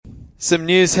Some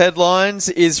news headlines,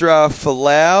 Israel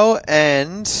Folau,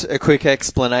 and a quick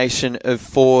explanation of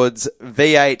Ford's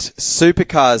V8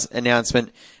 SuperCars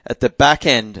announcement at the back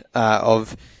end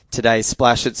of today's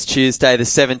Splash. It's Tuesday, the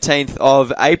 17th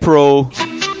of April.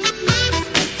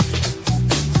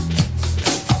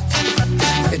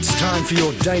 It's time for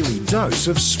your daily dose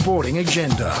of sporting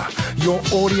agenda. Your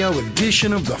audio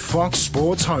edition of the Fox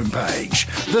Sports homepage.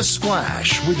 The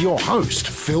Splash with your host,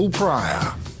 Phil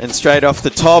Pryor. And straight off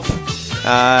the top,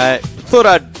 thought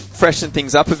I'd freshen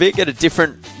things up a bit, get a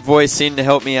different voice in to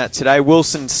help me out today.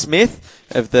 Wilson Smith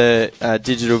of the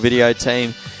digital video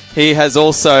team. He has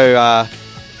also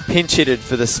pinch hitted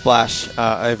for the Splash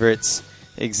over its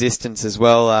existence as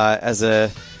well as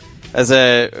a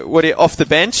off the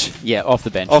bench? Yeah, off the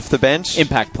bench. Off the bench.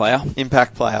 Impact player.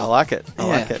 Impact player. I like it. I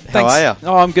like it. Thanks. How are you?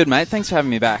 Oh, I'm good, mate. Thanks for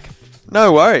having me back.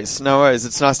 No worries. No worries.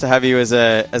 It's nice to have you as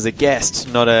a guest,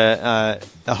 not a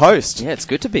host. Yeah, it's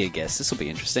good to be a guest. This will be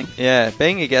interesting. Yeah,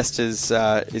 being a guest is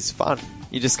fun.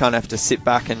 You just kind of have to sit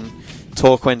back and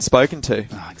talk when spoken to.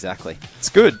 Oh, exactly. It's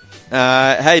good.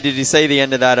 Hey, did you see the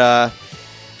end of that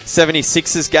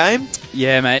 76ers game?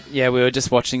 Yeah, mate. Yeah, we were just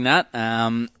watching that.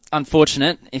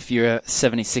 Unfortunate if you're a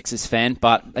 76ers fan,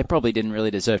 but they probably didn't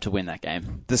really deserve to win that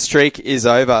game. The streak is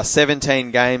over.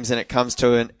 17 games, and it comes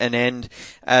to an end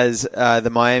as the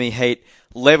Miami Heat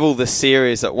level the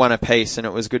series at 1 apiece, and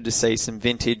it was good to see some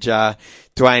vintage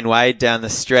Dwayne Wade down the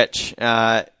stretch,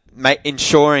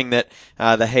 ensuring that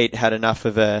the Heat had enough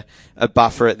of a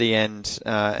buffer at the end.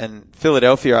 And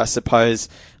Philadelphia, I suppose,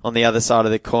 on the other side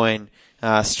of the coin,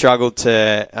 struggled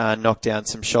to knock down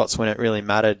some shots when it really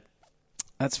mattered.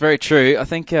 That's very true. I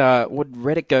think would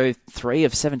Reddick go 3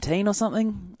 of 17 or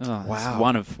something? Oh, wow,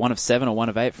 1 of 7 or 1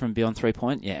 of 8 from beyond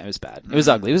 3-point. Yeah, it was bad. It was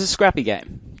ugly. It was a scrappy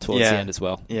game towards the end as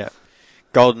well. Yeah.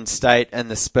 Golden State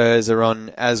and the Spurs are on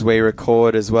as we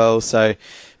record as well, so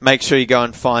make sure you go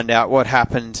and find out what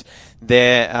happened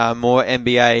there. More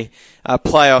NBA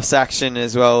playoffs action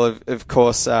as well, of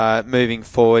course, moving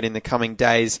forward in the coming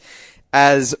days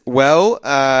as well.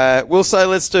 So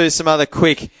let's do some other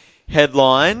quick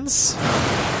headlines.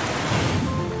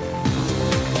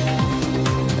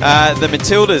 The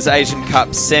Matildas Asian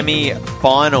Cup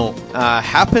semi-final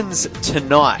happens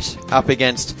tonight up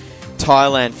against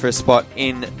Thailand for a spot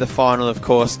in the final. Of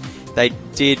course, they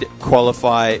did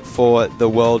qualify for the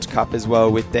World Cup as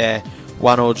well with their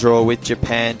 1-1 draw with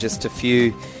Japan just a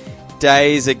few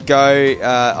days ago.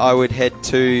 I would head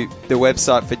to the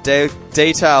website for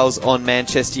details on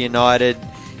Manchester United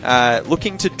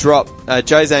looking to drop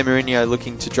Jose Mourinho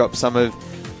looking to drop some of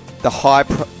the high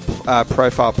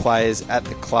profile players at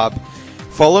the club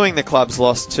following the club's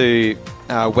loss to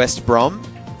West Brom.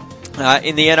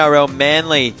 In the NRL,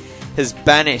 Manly has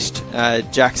banished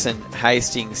Jackson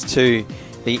Hastings to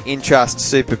the Intrust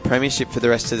Super Premiership for the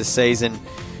rest of the season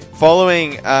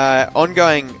following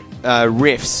ongoing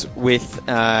rifts with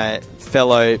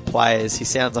fellow players. He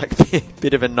sounds like a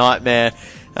bit of a nightmare,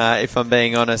 if I'm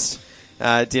being honest.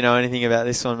 Do you know anything about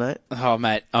this one, mate? Oh,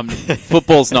 mate,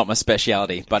 football's not my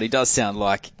speciality, but he does sound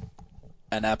like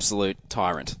an absolute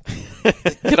tyrant.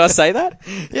 Could I say that?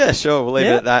 Yeah, sure. We'll leave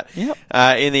it at that. Yep.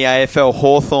 In the AFL,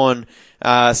 Hawthorn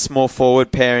small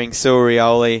forward pairing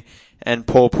Surioli and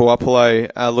Paul Puopolo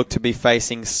look to be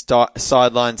facing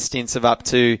sideline stints of up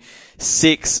to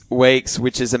 6 weeks,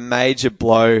 which is a major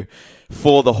blow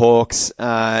for the Hawks.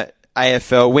 Winning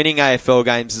AFL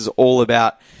games is all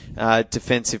about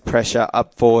defensive pressure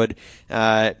up forward.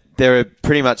 There are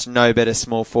pretty much no better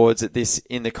small forwards at this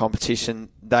in the competition.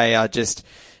 They are just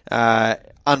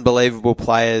unbelievable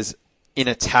players in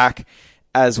attack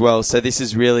as well. So this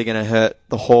is really going to hurt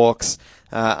the Hawks.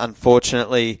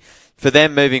 Unfortunately for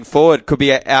them moving forward, could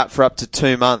be out for up to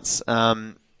 2 months.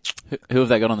 Who have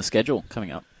they got on the schedule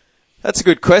coming up? That's a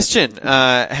good question.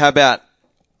 How about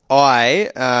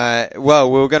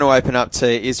we're going to open up to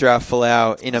Israel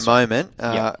Folau in a moment.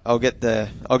 Yep. I'll get the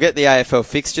AFL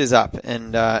fixtures up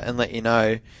and let you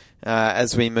know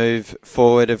as we move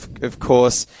forward. Of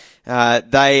course,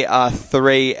 they are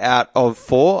 3 out of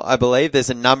 4, I believe.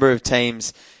 There's a number of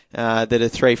teams that are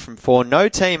 3 from 4. No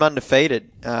team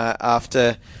undefeated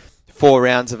after 4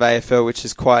 rounds of AFL, which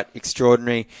is quite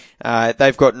extraordinary.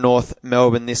 They've got North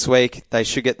Melbourne this week. They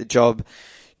should get the job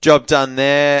done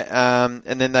there.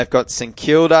 And then they've got St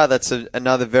Kilda. That's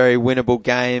another very winnable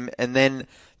game. And then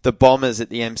the Bombers at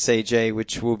the MCG,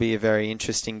 which will be a very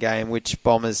interesting game. Which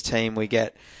Bombers team we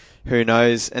get, who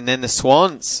knows? And then the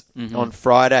Swans on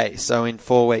Friday. So in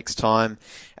 4 weeks' time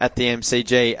at the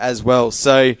MCG as well.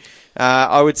 So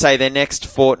I would say their next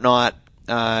fortnight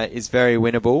is very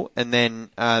winnable. And then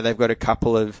they've got a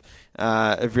couple of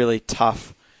really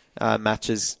tough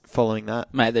matches following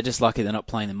that. Mate, they're just lucky they're not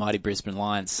playing the mighty Brisbane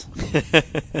Lions.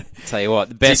 Tell you what,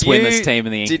 the best winless team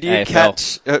in the AFL. Did you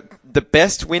catch the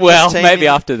best winless team? Well, maybe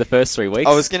after the first 3 weeks.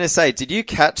 I was going to say, did you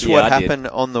catch what happened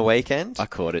on the weekend? I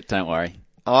caught it, don't worry.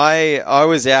 I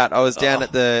was out. I was down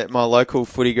at my local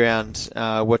footy ground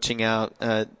watching out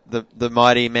the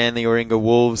mighty Manly Warringah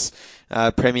Wolves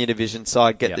Premier Division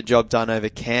side get the job done over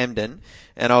Camden.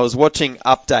 And I was watching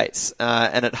updates,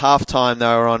 and at halftime they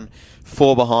were on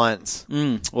 4 behinds.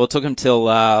 Well, it took them till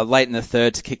late in the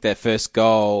third to kick their first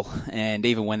goal, and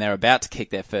even when they were about to kick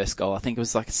their first goal, I think it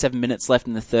was like 7 minutes left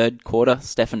in the third quarter,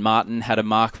 Stephen Martin had a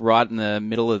mark right in the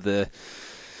middle of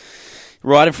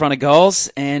right in front of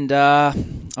goals, and I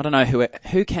don't know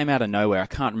who came out of nowhere. I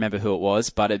can't remember who it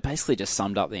was, but it basically just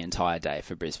summed up the entire day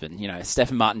for Brisbane. You know,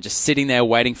 Stephen Martin just sitting there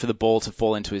waiting for the ball to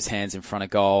fall into his hands in front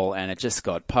of goal, and it just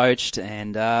got poached,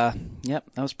 and that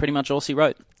was pretty much all she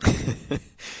wrote.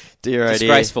 Dear idea.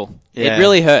 Disgraceful. Yeah. It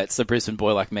really hurts a Brisbane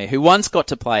boy like me, who once got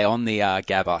to play on the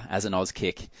Gabba as an Oz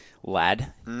kick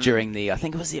lad during the, I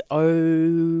think it was the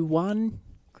 01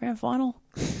 grand final.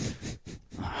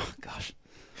 Oh, gosh.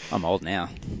 I'm old now.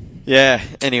 Yeah,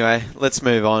 anyway, let's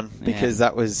move on because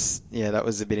that was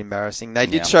a bit embarrassing. They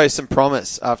did show some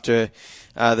promise after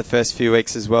the first few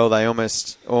weeks as well. They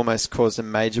almost caused a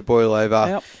major boil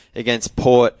over against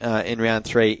Port in round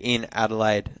 3 in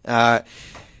Adelaide.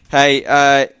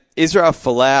 Israel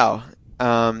Folau,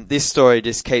 this story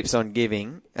just keeps on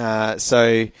giving.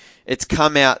 So it's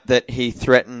come out that he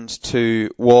threatened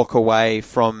to walk away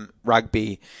from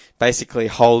rugby, basically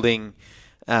holding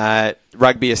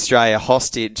Rugby Australia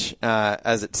hostage,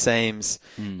 as it seems,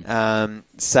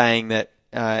 saying that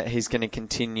he's going to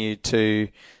continue to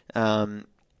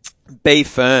be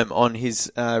firm on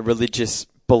his religious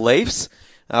beliefs.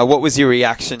 What was your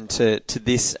reaction to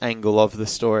this angle of the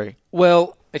story?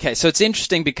 Well, okay, so it's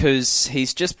interesting because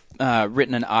he's just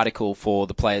written an article for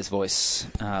the Players' Voice,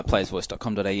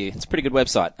 playersvoice.com.au. It's a pretty good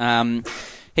website.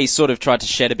 He's sort of tried to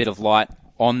shed a bit of light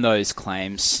on those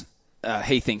claims.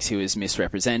 He thinks he was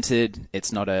misrepresented.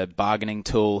 It's not a bargaining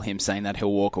tool, him saying that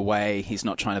he'll walk away. He's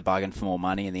not trying to bargain for more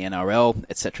money in the NRL,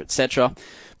 etc., etc.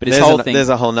 But there's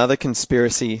a whole nother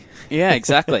conspiracy. Yeah,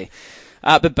 exactly.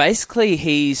 But basically,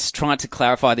 he's trying to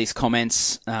clarify these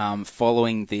comments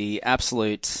following the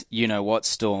absolute you-know-what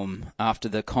storm after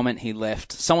the comment he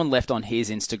left. Someone left on his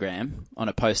Instagram on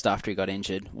a post after he got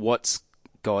injured, "What's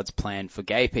God's plan for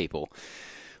gay people?"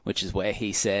 which is where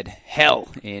he said hell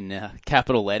in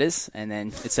capital letters, and then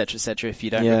etc., if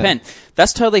you don't repent.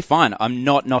 That's totally fine. I'm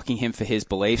not knocking him for his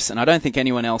beliefs, and I don't think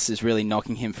anyone else is really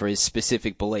knocking him for his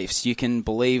specific beliefs. You can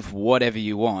believe whatever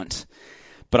you want,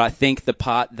 but I think the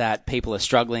part that people are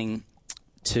struggling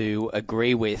to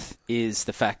agree with is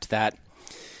the fact that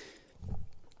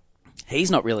he's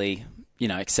not really,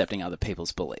 accepting other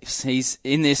people's beliefs. He's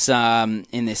in this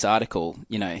article,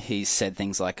 he's said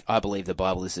things like, "I believe the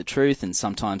Bible is the truth, and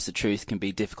sometimes the truth can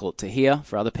be difficult to hear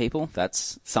for other people."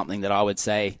 That's something that I would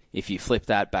say, if you flip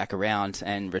that back around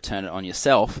and return it on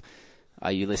yourself,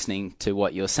 are you listening to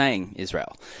what you're saying,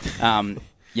 Israel? And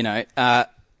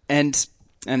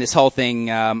this whole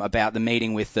thing about the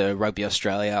meeting with the Rugby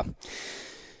Australia,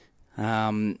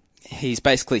 he's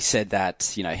basically said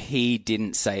that, he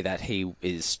didn't say that he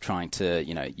is trying to,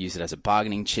 use it as a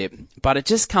bargaining chip, but it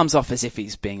just comes off as if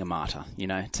he's being a martyr,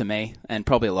 to me, and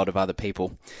probably a lot of other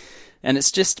people. And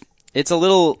it's a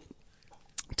little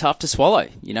tough to swallow,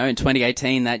 in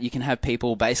 2018, that you can have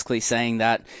people basically saying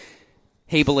that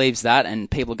he believes that and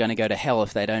people are going to go to hell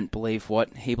if they don't believe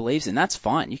what he believes in. That's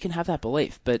fine. You can have that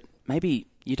belief, but maybe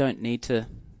you don't need to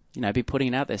be putting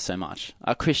it out there so much.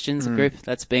 Are Christians a group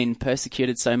that's been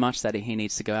persecuted so much that he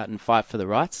needs to go out and fight for the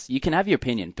rights? You can have your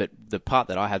opinion, but the part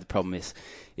that I have the problem is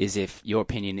if your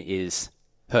opinion is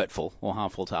hurtful or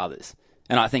harmful to others.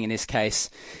 And I think in this case,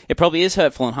 it probably is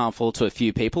hurtful and harmful to a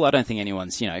few people. I don't think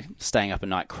anyone's, staying up at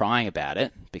night crying about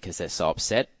it because they're so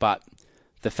upset. But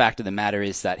the fact of the matter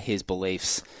is that his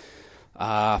beliefs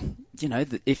are,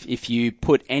 if you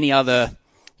put any other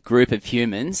group of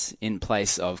humans in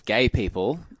place of gay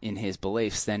people in his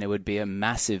beliefs, then it would be a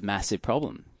massive, massive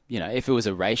problem. If it was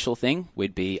a racial thing,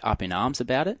 we'd be up in arms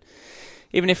about it.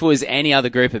 Even if it was any other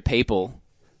group of people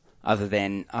other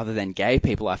than gay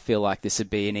people, I feel like this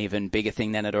would be an even bigger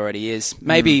thing than it already is.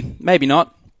 Maybe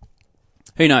not.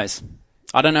 Who knows?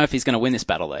 I don't know if he's going to win this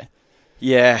battle though.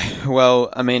 Yeah,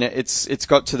 well, I mean, it's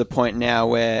got to the point now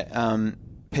where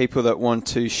people that want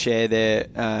to share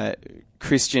their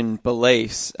Christian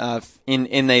beliefs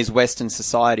in these Western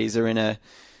societies are in a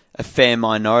fair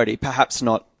minority. Perhaps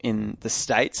not in the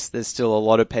States. There's still a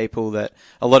lot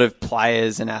of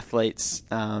players and athletes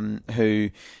who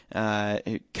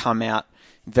come out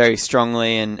very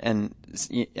strongly and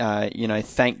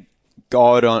thank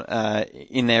God on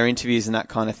in their interviews and that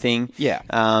kind of thing. Yeah.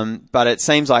 But it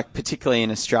seems like, particularly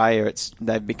in Australia,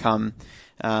 they've become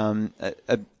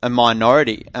a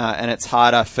minority, and it's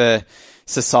harder for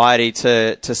society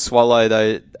to swallow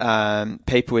those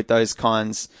people with those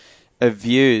kinds of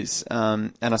views.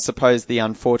 And I suppose the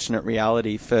unfortunate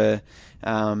reality for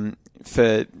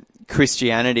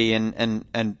Christianity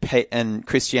and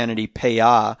Christianity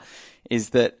PR is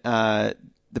that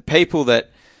the people that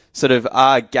sort of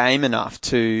are game enough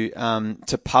to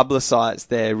publicise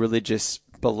their religious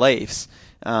beliefs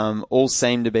all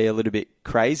seem to be a little bit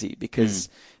crazy because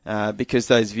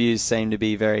those views seem to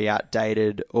be very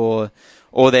outdated, or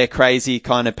they're crazy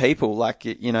kind of people, like,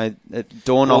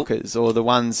 door knockers, or the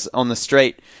ones on the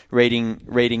street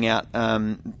reading out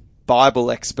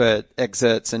Bible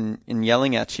excerpts and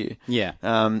yelling at you. Yeah.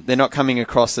 They're not coming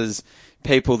across as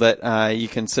people that you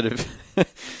can sort of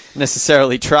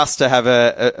necessarily trust to have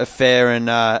a fair and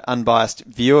unbiased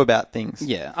view about things.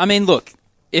 Yeah. I mean, look,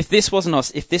 if this was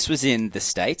in the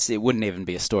States, it wouldn't even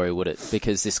be a story, would it?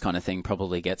 Because this kind of thing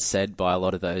probably gets said by a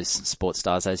lot of those sports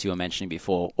stars, as you were mentioning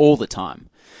before, all the time.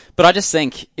 But I just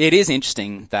think it is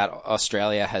interesting that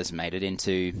Australia has made it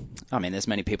into... I mean, there's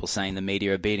many people saying the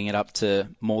media are beating it up to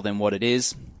more than what it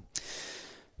is.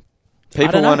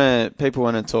 People want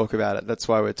to talk about it. That's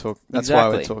why we're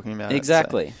talking about it.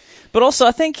 Exactly. So. But also,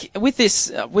 I think with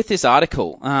this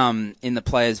article in the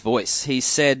Player's Voice, he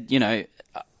said,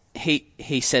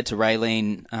 he said to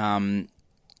Raylene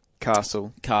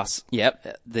Castle,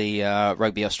 the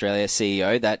Rugby Australia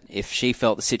CEO, that if she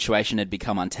felt the situation had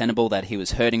become untenable, that he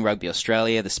was hurting Rugby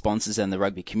Australia, the sponsors, and the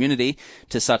rugby community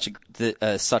to such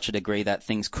a degree that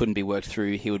things couldn't be worked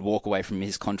through, he would walk away from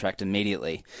his contract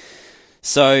immediately.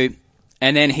 So.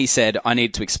 And then he said, I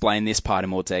need to explain this part in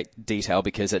more detail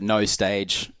because at no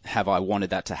stage have I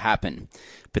wanted that to happen.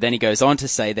 But then he goes on to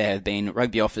say there have been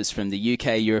rugby offers from the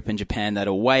UK, Europe and Japan that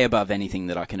are way above anything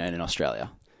that I can earn in Australia.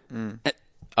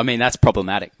 I mean, that's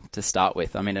problematic to start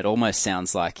with. I mean, it almost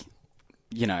sounds like,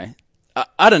 I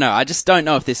don't know. I just don't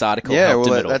know if this article helped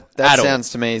him at all. That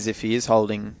sounds to me as if he is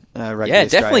holding rugby Australia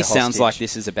it definitely hostage. Sounds like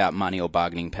this is about money or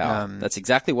bargaining power. That's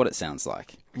exactly what it sounds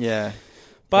like. Yeah.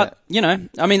 But,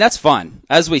 I mean, that's fine.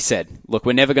 As we said, look,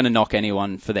 we're never going to knock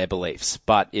anyone for their beliefs.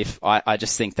 But if I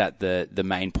just think that the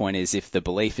main point is if the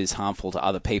belief is harmful to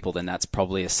other people, then that's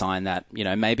probably a sign that,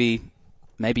 maybe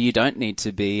you don't need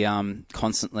to be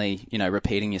constantly,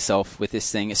 repeating yourself with this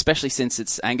thing, especially since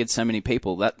it's angered so many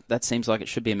people. That seems like it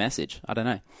should be a message. I don't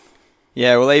know.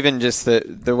 Yeah, well, even just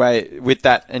the way with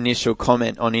that initial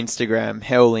comment on Instagram,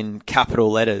 hell in capital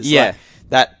letters. Yeah.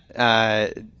 Like,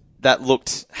 that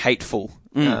looked hateful.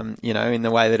 In the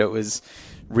way that it was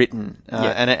written,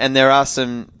 and there are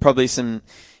probably some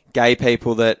gay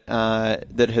people that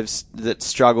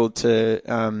struggled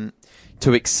to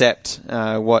accept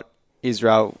what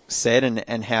Israel said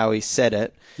and how he said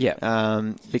it,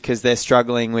 because they're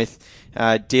struggling with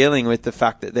dealing with the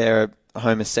fact that there are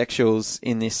homosexuals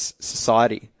in this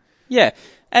society. Yeah,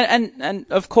 and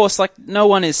of course, like, no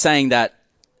one is saying that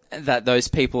those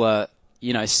people are,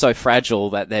 so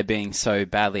fragile that they're being so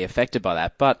badly affected by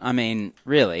that. But, I mean,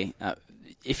 really,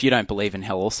 if you don't believe in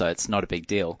hell also, it's not a big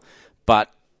deal.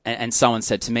 But, and someone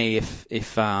said to me,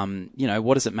 if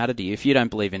what does it matter to you? If you don't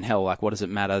believe in hell, like, what does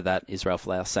it matter that Israel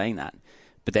Folau is saying that?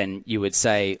 But then you would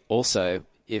say also,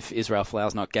 if Israel Folau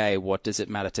is not gay, what does it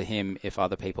matter to him if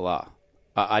other people are?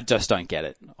 I just don't get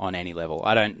it on any level.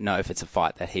 I don't know if it's a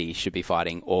fight that he should be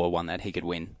fighting or one that he could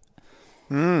win.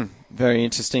 Very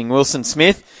interesting. Wilson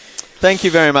Smith, thank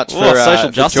you very much for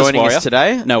joining us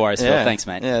today. No worries, Phil. Thanks,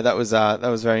 mate. Yeah, that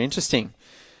was very interesting.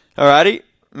 Alrighty,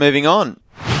 moving on.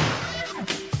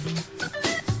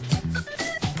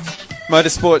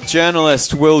 Motorsport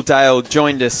journalist Will Dale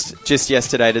joined us just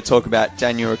yesterday to talk about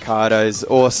Daniel Ricciardo's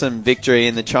awesome victory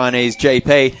in the Chinese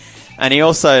GP, and he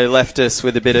also left us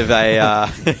with a bit of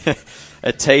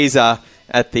a teaser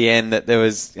at the end that there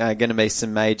was going to be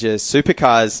some major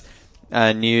supercars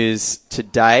news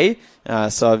today.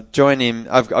 So I've joined him.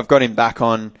 I've got him back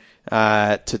on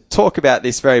to talk about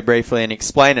this very briefly and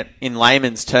explain it in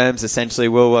layman's terms. Essentially,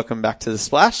 Will, welcome back to the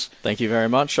Splash. Thank you very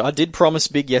much. I did promise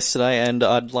big yesterday, and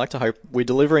I'd like to hope we're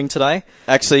delivering today.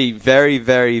 Actually, very,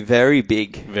 very, very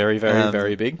big. Very, very,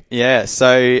 very big. Yeah.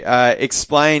 So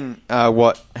explain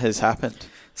what has happened.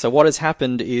 So what has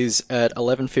happened is at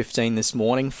 11:15 this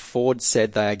morning, Ford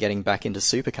said they are getting back into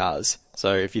supercars.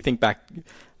 So if you think back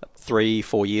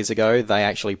 3-4 years ago, they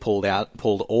actually pulled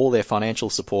all their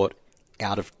financial support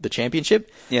out of the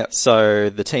championship. Yep. So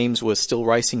the teams were still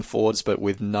racing Fords, but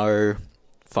with no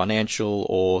financial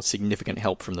or significant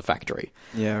help from the factory.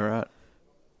 Yeah, right.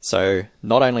 So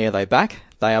not only are they back,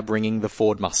 they are bringing the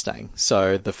Ford Mustang.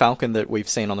 So the Falcon that we've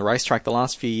seen on the racetrack the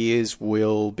last few years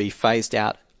will be phased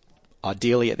out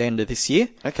ideally at the end of this year.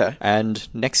 Okay. And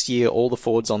next year, all the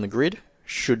Fords on the grid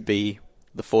should be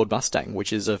the Ford Mustang,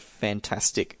 which is a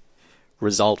fantastic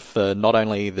result for not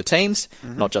only the teams,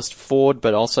 not just Ford,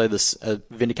 but also this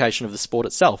vindication of the sport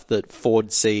itself, that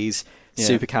Ford sees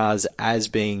supercars as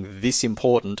being this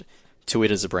important to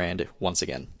it as a brand once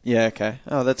again. Yeah, okay.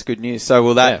 Oh, that's good news. So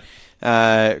will that,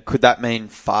 could that mean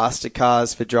faster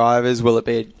cars for drivers? Will it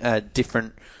be a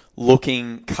different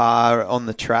looking car on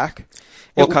the track?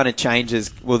 What kind of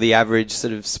changes will the average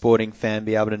sort of sporting fan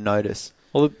be able to notice?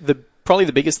 Well, probably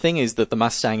the biggest thing is that the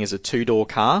Mustang is a two-door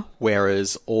car,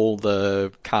 whereas all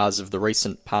the cars of the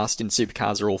recent past in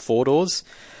supercars are all four doors.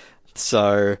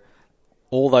 So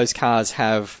all those cars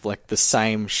have like the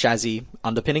same chassis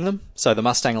underpinning them. So the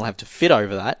Mustang will have to fit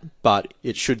over that, but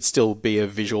it should still be a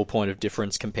visual point of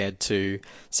difference compared to,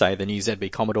 say, the new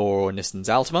ZB Commodore or Nissan's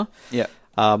Altima. Yeah.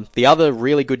 The other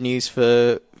really good news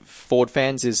for Ford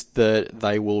fans is that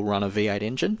they will run a V8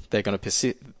 engine. They're going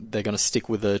to stick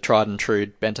with the tried and true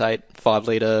Bent 8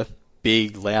 5-litre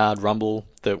big loud rumble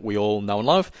that we all know and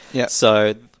love. Yeah.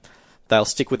 So they'll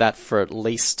stick with that for at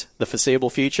least the foreseeable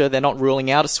future. They're not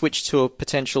ruling out a switch to a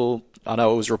potential. I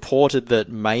know it was reported that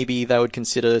maybe they would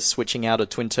consider switching out a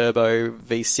twin turbo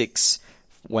V6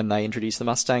 when they introduce the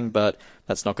Mustang, but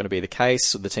that's not going to be the case.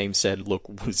 So the team said, look,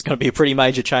 it's going to be a pretty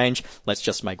major change. Let's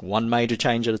just make one major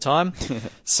change at a time.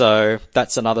 So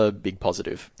that's another big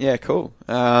positive. Yeah, cool.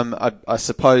 I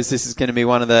suppose this is going to be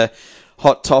one of the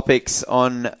hot topics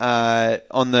on the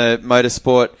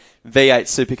Motorsport V8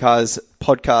 SuperCars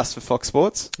podcast for Fox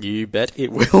Sports. You bet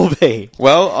it will be.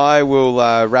 Well, I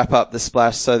will wrap up the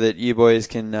splash so that you boys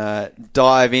can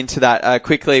dive into that.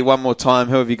 Quickly, one more time,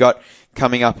 who have you got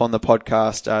coming up on the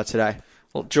podcast today?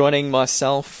 Well, joining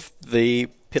myself, the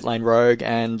Pit Lane Rogue,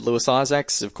 and Lewis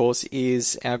Isaacs, of course,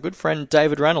 is our good friend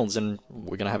David Reynolds, and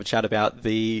we're going to have a chat about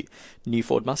the new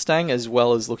Ford Mustang, as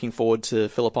well as looking forward to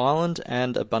Phillip Island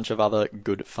and a bunch of other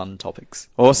good, fun topics.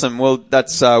 Awesome. Well,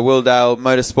 that's Will Dale,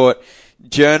 Motorsport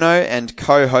journo and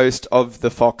co-host of the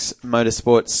Fox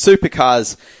Motorsport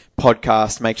SuperCars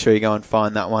podcast. Make sure you go and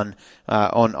find that one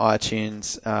on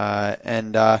iTunes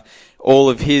and all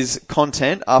of his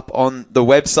content up on the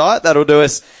website. That'll do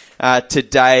us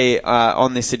today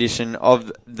on this edition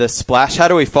of The Splash. How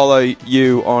do we follow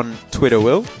you on Twitter,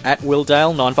 Will? At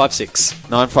WillDale956.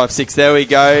 956, there we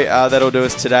go. That'll do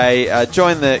us today.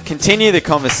 Continue the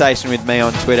conversation with me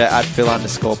on Twitter at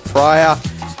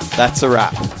Phil_Pryor. That's a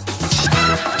wrap.